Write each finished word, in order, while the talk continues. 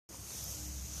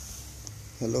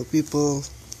Hello people,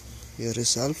 here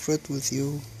is Alfred with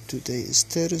you. Today is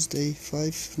Thursday,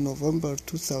 5 November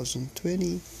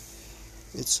 2020.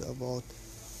 It's about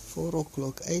 4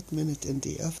 o'clock, 8 minutes in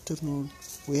the afternoon.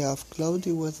 We have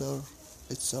cloudy weather.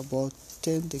 It's about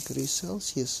 10 degrees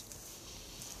Celsius.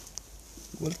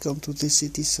 Welcome to the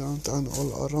City Sound and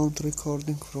all around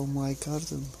recording from my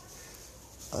garden.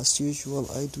 As usual,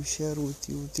 I do share with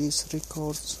you these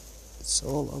records. It's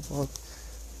all about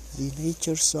the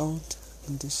nature sound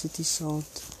and the city sound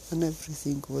and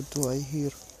everything. What do I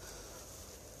hear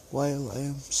while I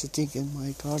am sitting in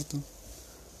my garden?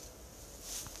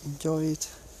 Enjoy it,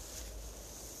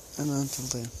 and until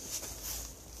then.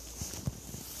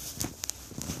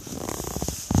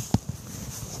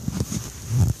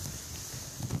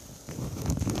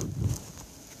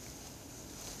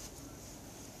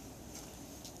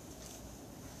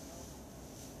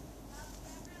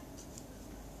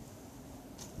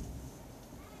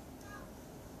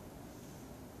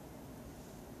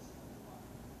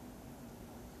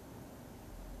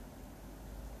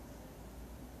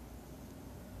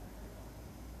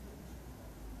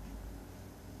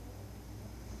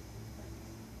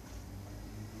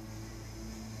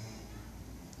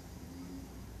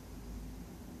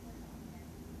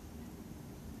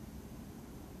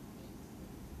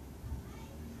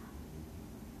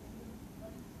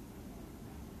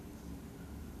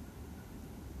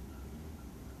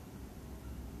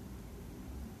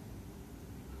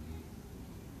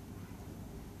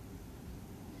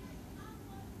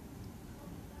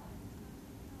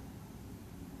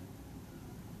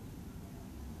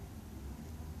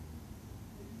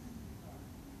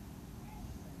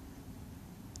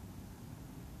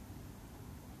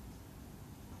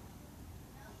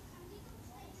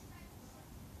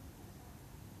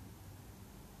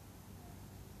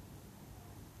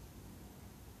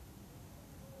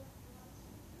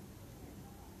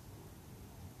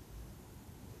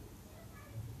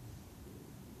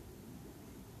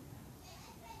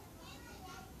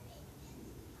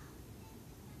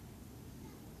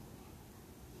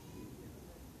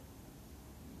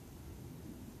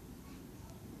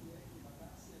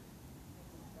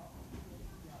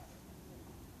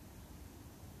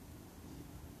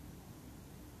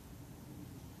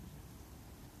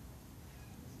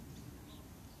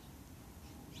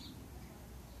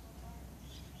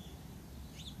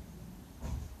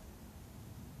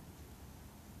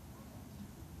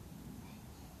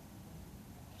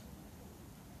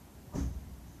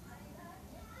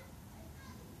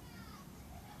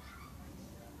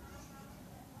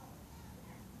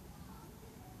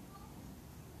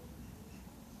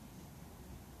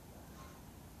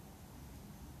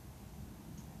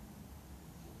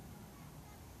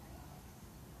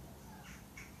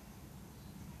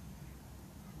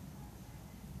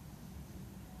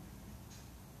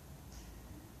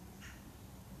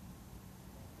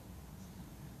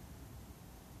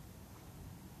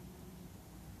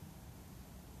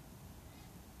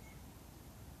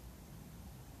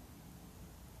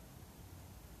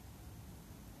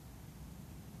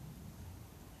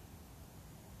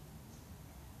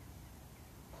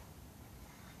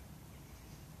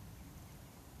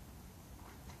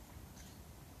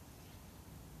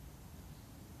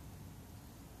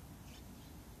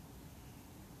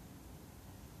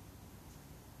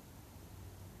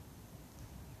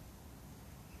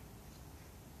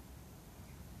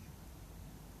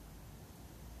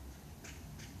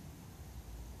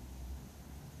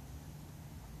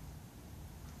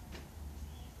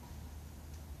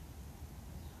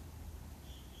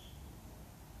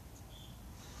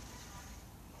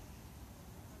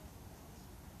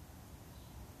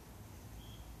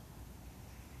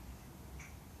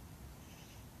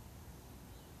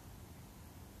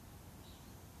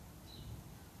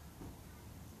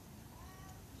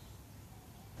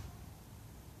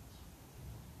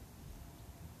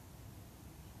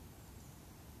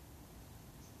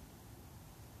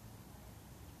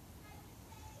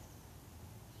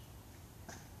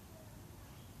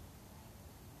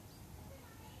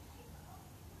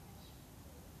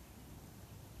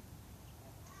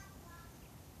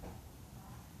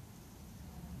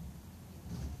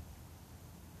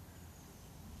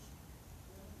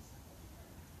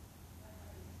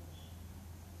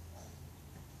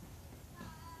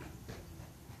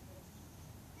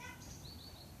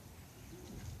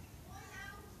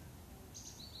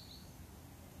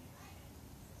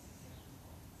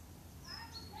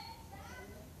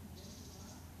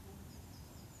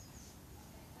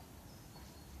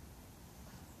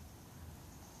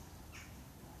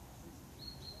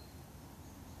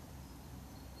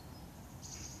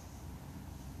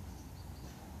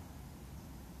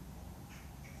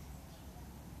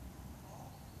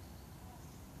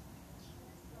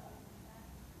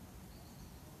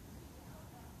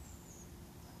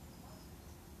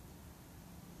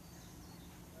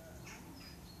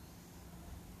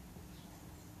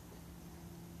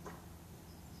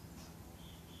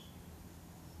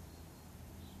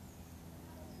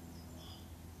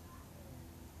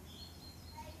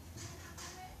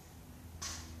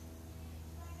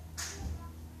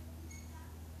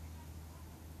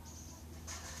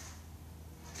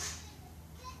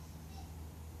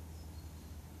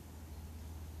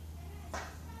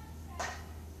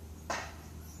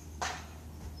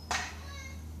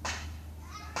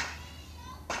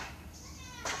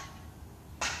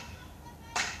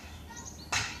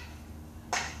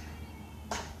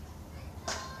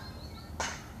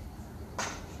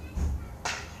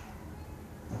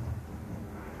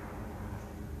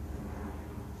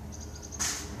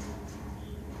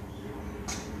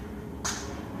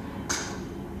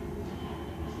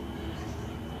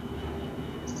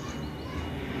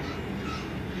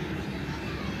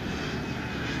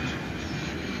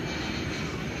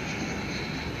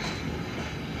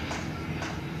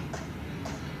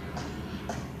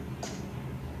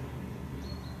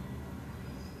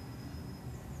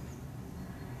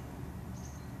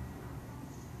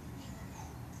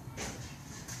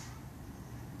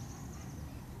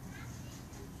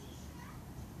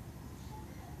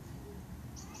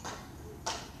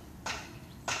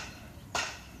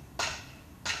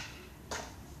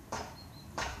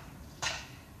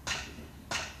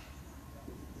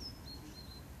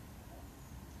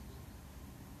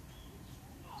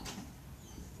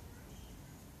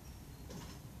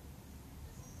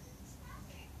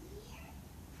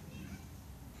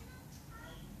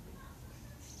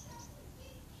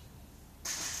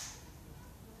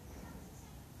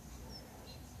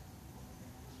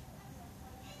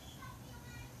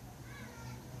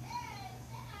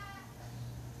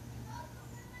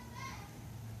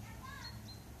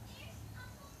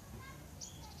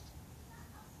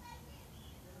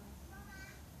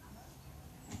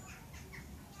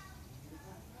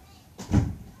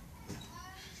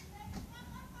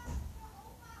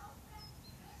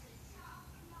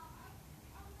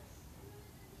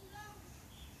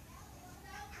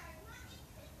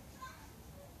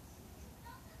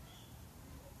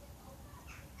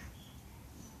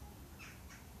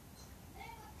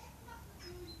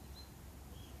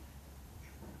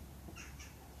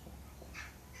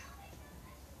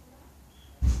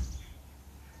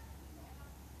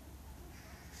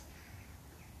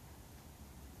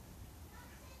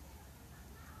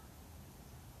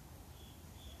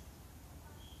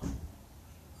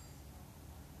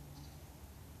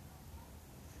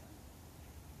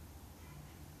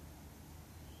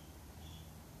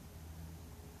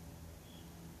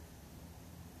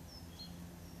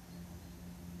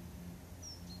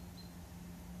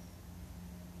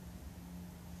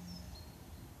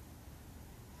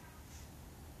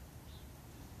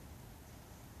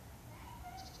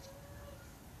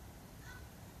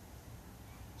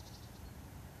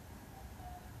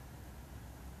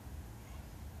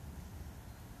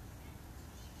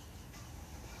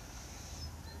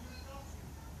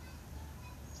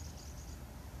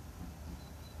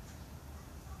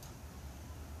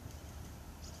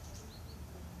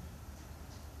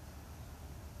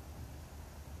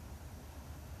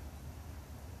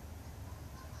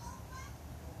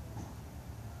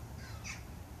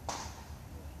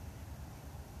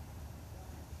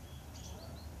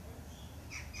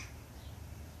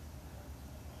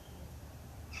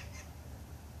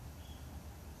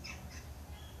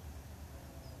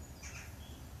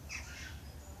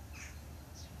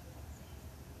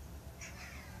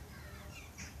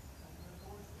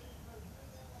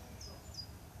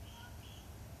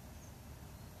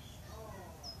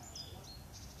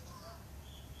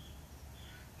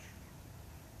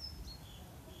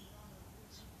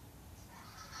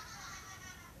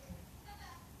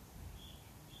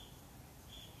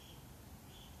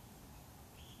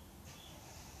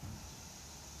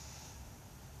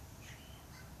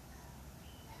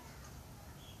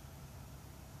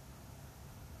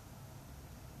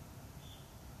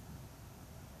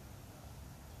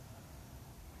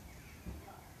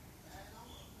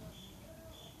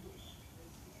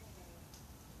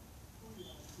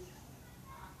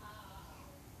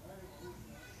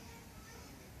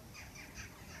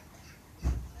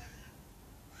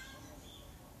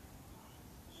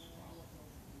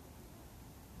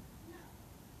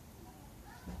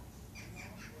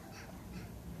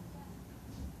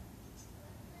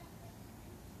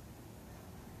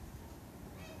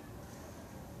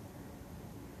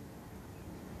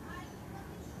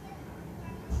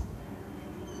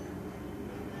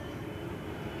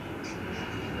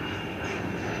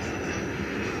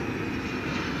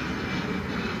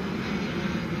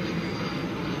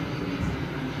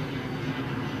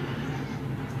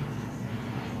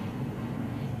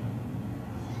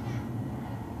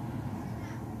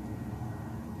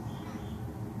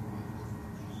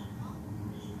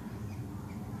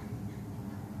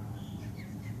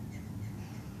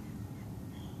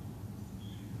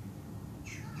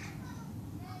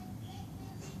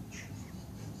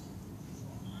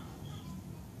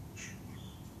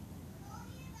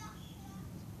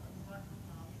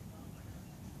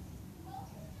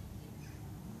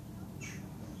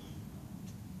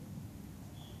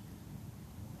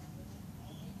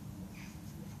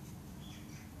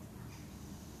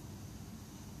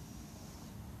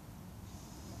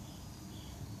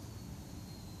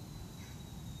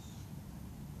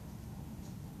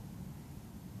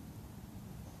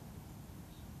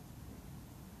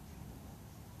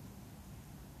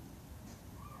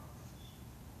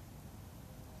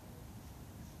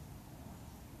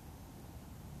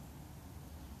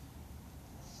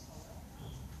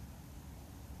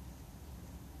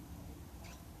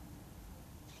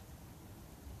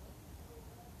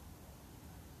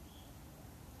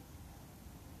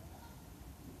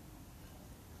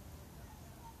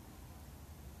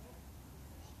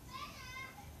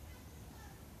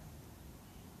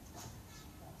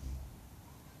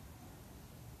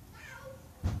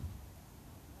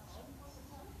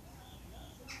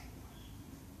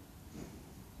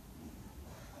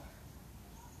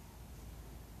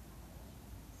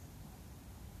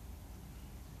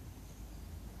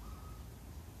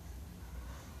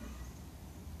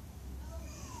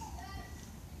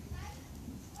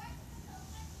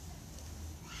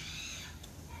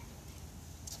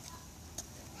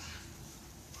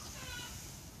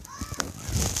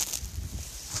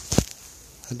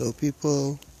 Hello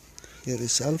people, here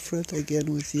is Alfred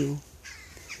again with you.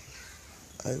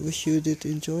 I wish you did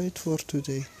enjoy it for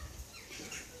today.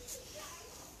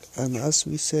 And as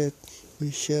we said,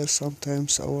 we share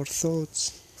sometimes our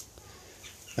thoughts.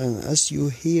 And as you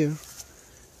hear,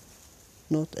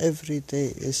 not every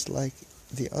day is like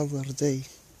the other day.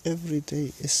 Every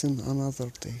day isn't another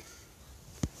day.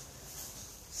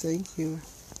 Thank you,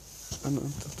 and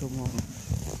until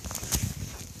tomorrow.